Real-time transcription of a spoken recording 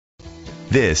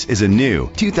This is a new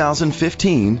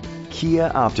 2015 Kia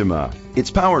Optima.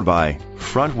 It's powered by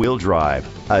front-wheel drive,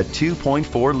 a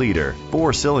 2.4-liter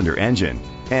four-cylinder engine,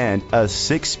 and a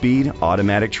 6-speed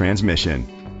automatic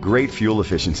transmission. Great fuel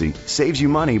efficiency saves you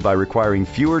money by requiring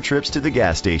fewer trips to the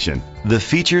gas station. The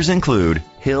features include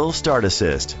hill start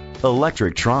assist,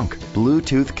 electric trunk,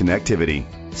 Bluetooth connectivity,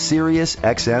 Sirius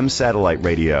XM satellite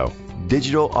radio,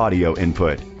 digital audio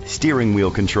input, steering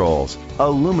wheel controls,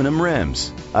 aluminum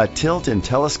rims, a tilt and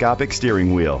telescopic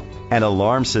steering wheel, an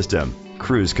alarm system,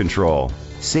 cruise control.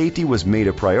 Safety was made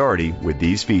a priority with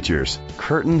these features: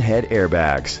 curtain head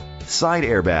airbags, side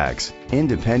airbags,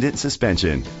 independent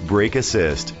suspension, brake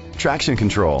assist, traction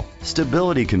control,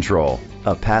 stability control,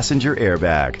 a passenger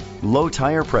airbag, low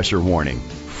tire pressure warning,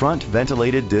 front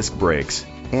ventilated disc brakes,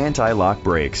 anti-lock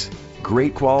brakes.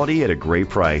 Great quality at a great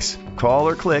price. Call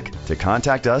or click to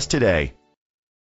contact us today.